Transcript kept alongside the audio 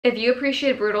If you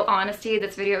appreciate brutal honesty,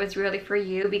 this video is really for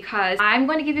you because I'm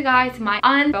going to give you guys my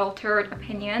unfiltered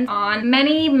opinions on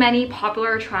many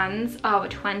popular trends of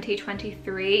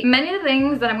 2023. Many of the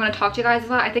things that I'm going to talk to you guys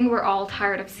about, I think we're all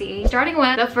tired of seeing. Starting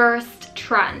with the first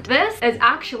trend. This is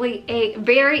actually a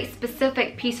very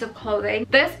specific piece of clothing.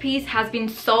 This piece has been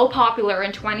so popular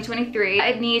in 2023.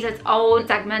 It needs its own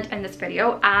segment in this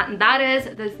video, and that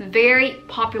is this very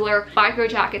popular biker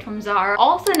jacket from Zara,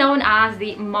 also known as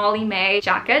the Molly May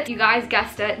jacket. You guys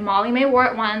guessed it, Molly May wore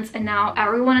it once and now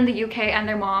everyone in the UK and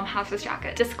their mom has this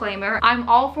jacket. Disclaimer, I'm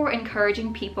all for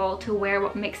encouraging people to wear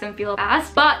what makes them feel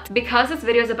best, but because this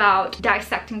video is about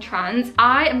dissecting trends,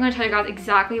 I am going to tell you guys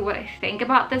exactly what I think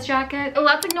about this jacket.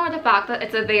 Let's ignore the fact that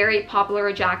it's a very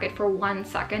popular jacket for 1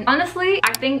 second. Honestly,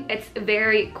 I think it's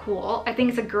very cool. I think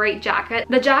it's a great jacket.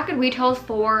 The jacket retails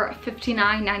for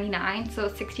 $59.99, so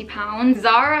 60 pounds.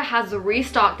 Zara has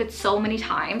restocked it so many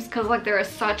times because like there is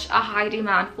such a high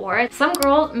demand for it. Some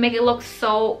girls make it look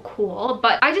so cool,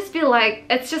 but I just feel like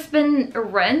it's just been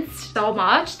rinsed so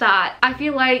much that I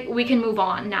feel like we can move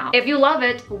on now. If you love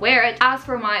it, wear it. As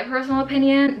for my personal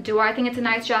opinion, do I think it's a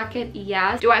nice jacket?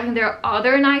 Yes. Do I think there are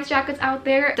other nice jackets out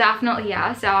there? Definitely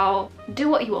yes. So do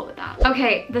what you will with that.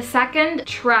 Okay, the second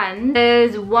trend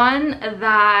is one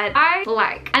that I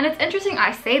like. And it's interesting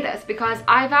I say this because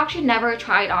I've actually never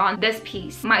tried on this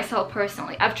piece myself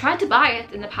personally. I've tried to buy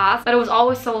it in the past, but it was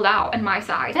always sold out in my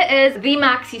size. It is the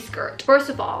maxi skirt. First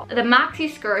of all, the maxi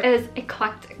skirt is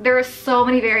eclectic. There are so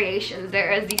many variations.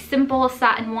 There is the simple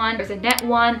satin one, there's a knit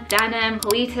one, denim,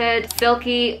 pleated,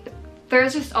 silky.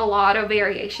 There's just a lot of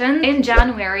variation. In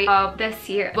January of this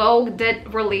year, Vogue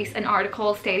did release an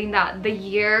article stating that the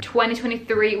year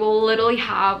 2023 will literally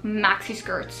have maxi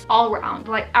skirts all around.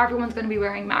 Like everyone's gonna be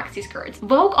wearing maxi skirts.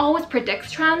 Vogue always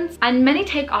predicts trends and many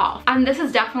take off, and this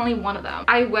is definitely one of them.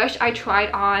 I wish I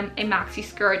tried on a maxi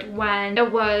skirt when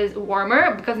it was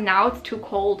warmer because now it's too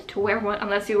cold to wear one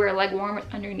unless you wear like warm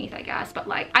underneath, I guess. But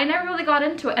like I never really got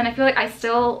into it and I feel like I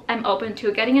still am open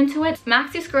to getting into it.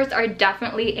 Maxi skirts are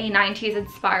definitely a 90s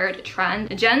inspired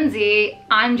trend. Gen Z,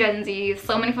 I'm Gen Z,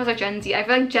 so many of us are Gen Z. I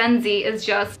feel like Gen Z is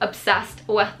just obsessed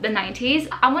with the 90s.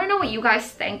 I want to know what you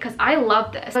guys think because I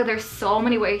love this. Like there's so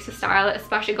many ways to style it,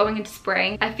 especially going into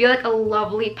spring. I feel like a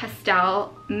lovely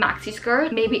pastel maxi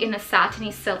skirt, maybe in a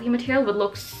satiny silky material, would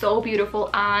look so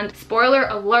beautiful. And spoiler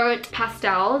alert,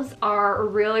 pastels are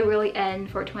really in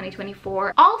for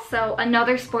 2024. Also,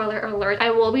 another spoiler alert, I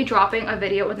will be dropping a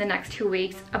video in the next 2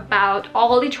 weeks about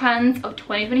all the trends of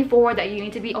 2024 that you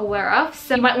need to be aware of,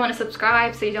 so you might want to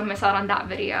subscribe so you don't miss out on that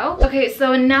video. Okay,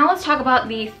 so now let's talk about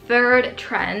the third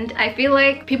trend. I feel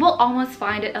like people almost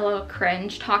find it a little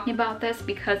cringe talking about this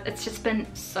because it's just been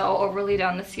so overly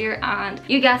done this year, and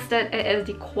you guessed it, it is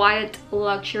the quiet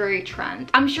luxury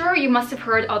trend. I'm sure you must have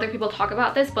heard other people talk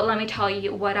about this, but let me tell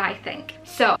you what I think.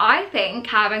 So I think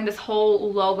having this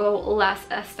whole logo less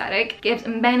aesthetic gives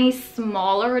many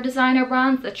smaller designer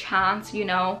brands the chance, you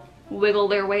know, wiggle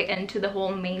their way into the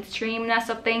whole mainstreamness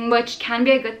of things, which can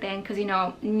be a good thing because, you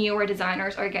know, newer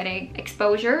designers are getting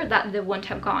exposure that they wouldn't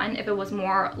have gotten if it was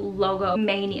more logo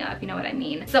mania, if you know what I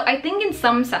mean. So I think in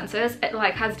some senses it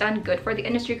like has done good for the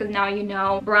industry because now, you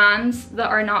know, brands that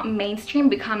are not mainstream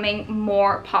becoming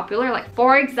more popular. Like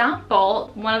for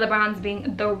example, one of the brands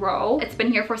being The Row. It's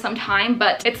been here for some time,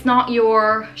 but it's not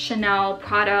your Chanel,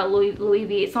 Prada, Louis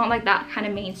V. It's not like that kind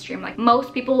of mainstream. Like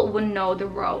most people wouldn't know The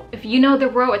Row. If you know The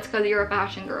Row, it's because you're a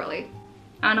fashion girly.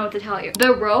 I don't know what to tell you.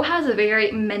 The Row has a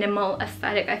very minimal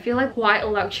aesthetic. I feel like Quiet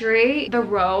Luxury, The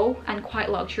Row, and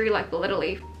Quiet Luxury like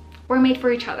literally were made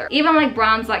for each other. Even like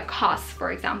brands like COS,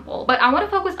 for example. But I want to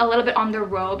focus a little bit on The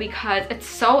Row because it's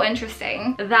so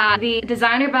interesting that the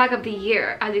designer bag of the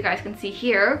year, as you guys can see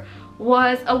here,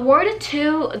 was awarded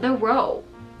to The Row.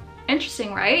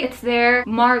 Interesting, right? It's their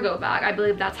Margot bag. I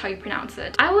believe that's how you pronounce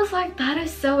it. I was like, that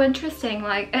is so interesting.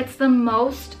 Like it's the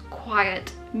most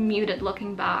quiet, muted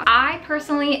looking bag. I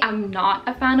personally am not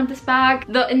a fan of this bag.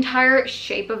 The entire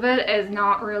shape of it is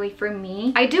not really for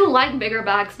me. I do like bigger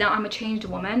bags now, I'm a changed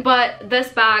woman, but this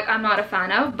bag I'm not a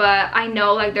fan of. But I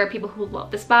know like there are people who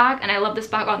love this bag and I love this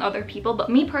bag on other people, but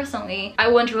me personally, I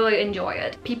wouldn't really enjoy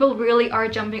it. People really are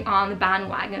jumping on the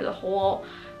bandwagon of the whole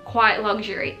quiet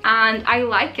luxury and I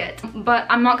like it, but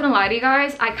I'm not gonna lie to you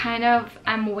guys, I kind of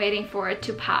am waiting for it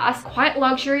to pass. Quiet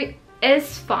luxury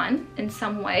is fun in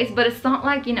some ways, but it's not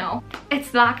like, you know,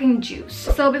 it's lacking juice.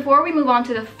 So before we move on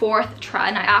to the fourth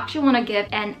trend, I actually want to give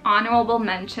an honorable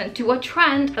mention to a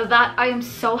trend that I am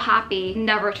so happy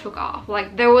never took off.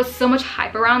 Like, there was so much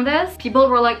hype around this. People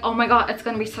were like, oh my god, it's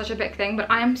gonna be such a big thing, but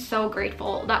I am so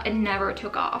grateful that it never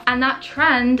took off. And that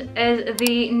trend is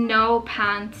the no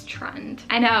pants trend.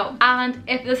 I know, and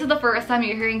if this is the first time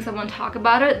you're hearing someone talk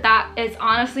about it, that is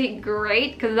honestly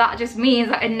great, because that just means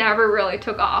that it never really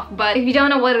took off. But if you don't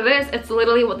know what it is, it's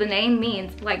literally what the name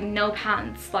means, like no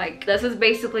pants. Like, this is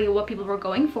basically what people were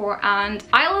going for. And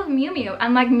I love Miu Miu,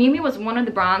 and like Miu Miu was one of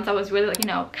the brands I was really like, you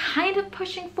know, kind of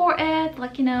pushing for it,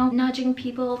 like, you know, nudging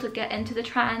people to get into the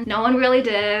trend. No one really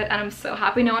did, and I'm so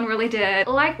happy no one really did.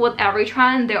 Like with every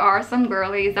trend, there are some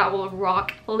girlies that will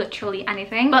rock literally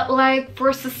anything, but like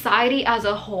for society as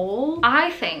a whole,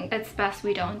 I think it's best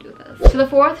we don't do this. So the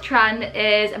fourth trend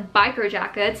is biker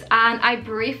jackets, and I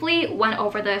briefly went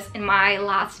over this in my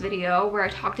last video where I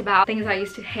talked about things I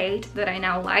used to hate that I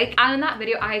now like. And in that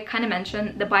video I kind of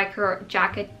mentioned the biker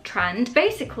jacket trend.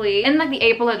 Basically, in like the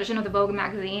April edition of the Vogue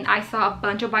magazine, I saw a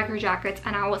bunch of biker jackets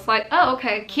and I was like, oh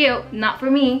okay, cute, not for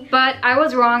me. But I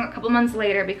was wrong a couple months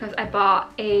later, because I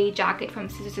bought a jacket from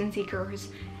Scissors and Seekers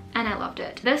and I loved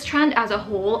it. This trend as a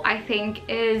whole, I think,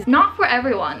 is not for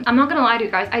everyone. I'm not gonna lie to you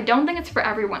guys, I don't think it's for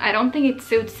everyone. I don't think it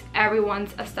suits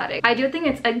everyone's aesthetic. I do think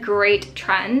it's a great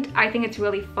trend. I think it's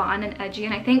really fun and edgy,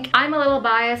 and I think I'm a little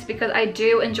biased because I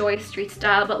do enjoy street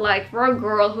style, but like for a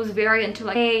girl who's very into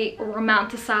like a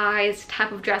romanticized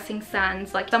type of dressing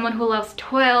sense, like someone who loves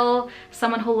twill,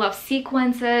 someone who loves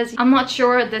sequences, I'm not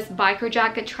sure this biker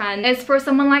jacket trend is for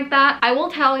someone like that. I will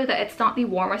tell you that it's not the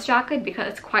warmest jacket because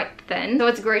it's quite thin, so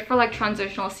it's great for like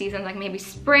transitional seasons, like maybe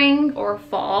spring or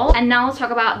fall. And now let's talk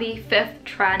about the fifth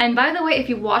trend. And by the way, if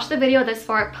you watched the video this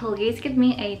far, please give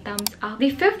me a thumbs up.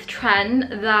 The fifth trend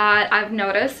that I've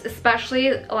noticed,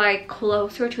 especially like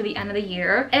closer to the end of the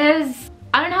year, is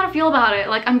I don't know how to feel about it.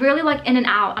 Like, I'm really like in and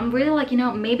out. I'm really like, you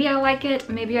know, maybe I like it,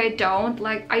 maybe I don't.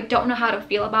 Like, I don't know how to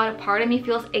feel about it. Part of me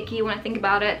feels icky when I think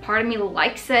about it. Part of me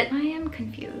likes it. I am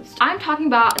confused. I'm talking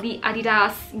about the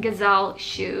Adidas Gazelle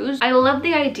shoes. I love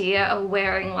the idea of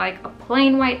wearing like a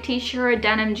plain white t-shirt,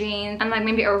 denim jeans, and like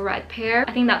maybe a red pair.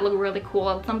 I think that look really cool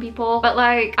on some people. But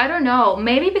like, I don't know,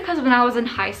 maybe because when I was in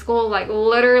high school, like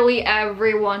literally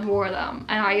everyone wore them.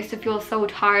 And I used to feel so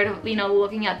tired of, you know,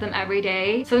 looking at them every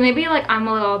day. So maybe like I'm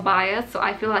a little biased, so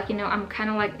I feel like, you know, I'm kind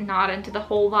of like not into the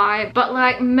whole vibe, but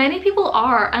like many people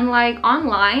are. And like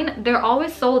online, they're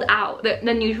always sold out. The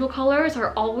neutral colors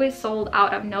are always sold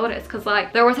out, I've noticed, because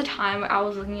like there was a time where I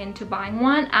was looking into buying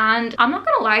one, and I'm not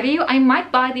gonna lie to you, I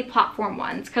might buy the platform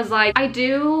ones because like I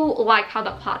do like how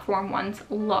the platform ones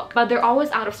look, but they're always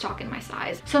out of stock in my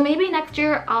size. So maybe next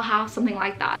year I'll have something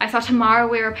like that. I saw Tamara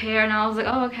wear a pair and I was like,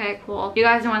 oh okay, cool. You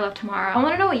guys know I love Tamara. I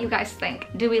want to know what you guys think.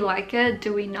 Do we like it?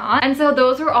 Do we not? And so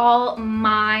those are all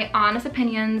my honest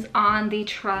opinions on the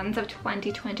trends of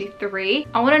 2023.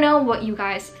 I want to know what you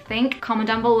guys think. Comment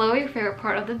down below your favorite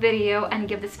part of the video and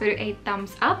give this video a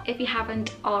thumbs up if you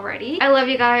haven't already. I love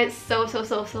you guys so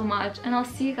much, and I'll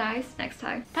see you guys next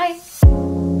time. Bye.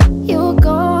 You're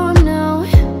gone now.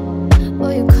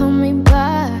 Will you come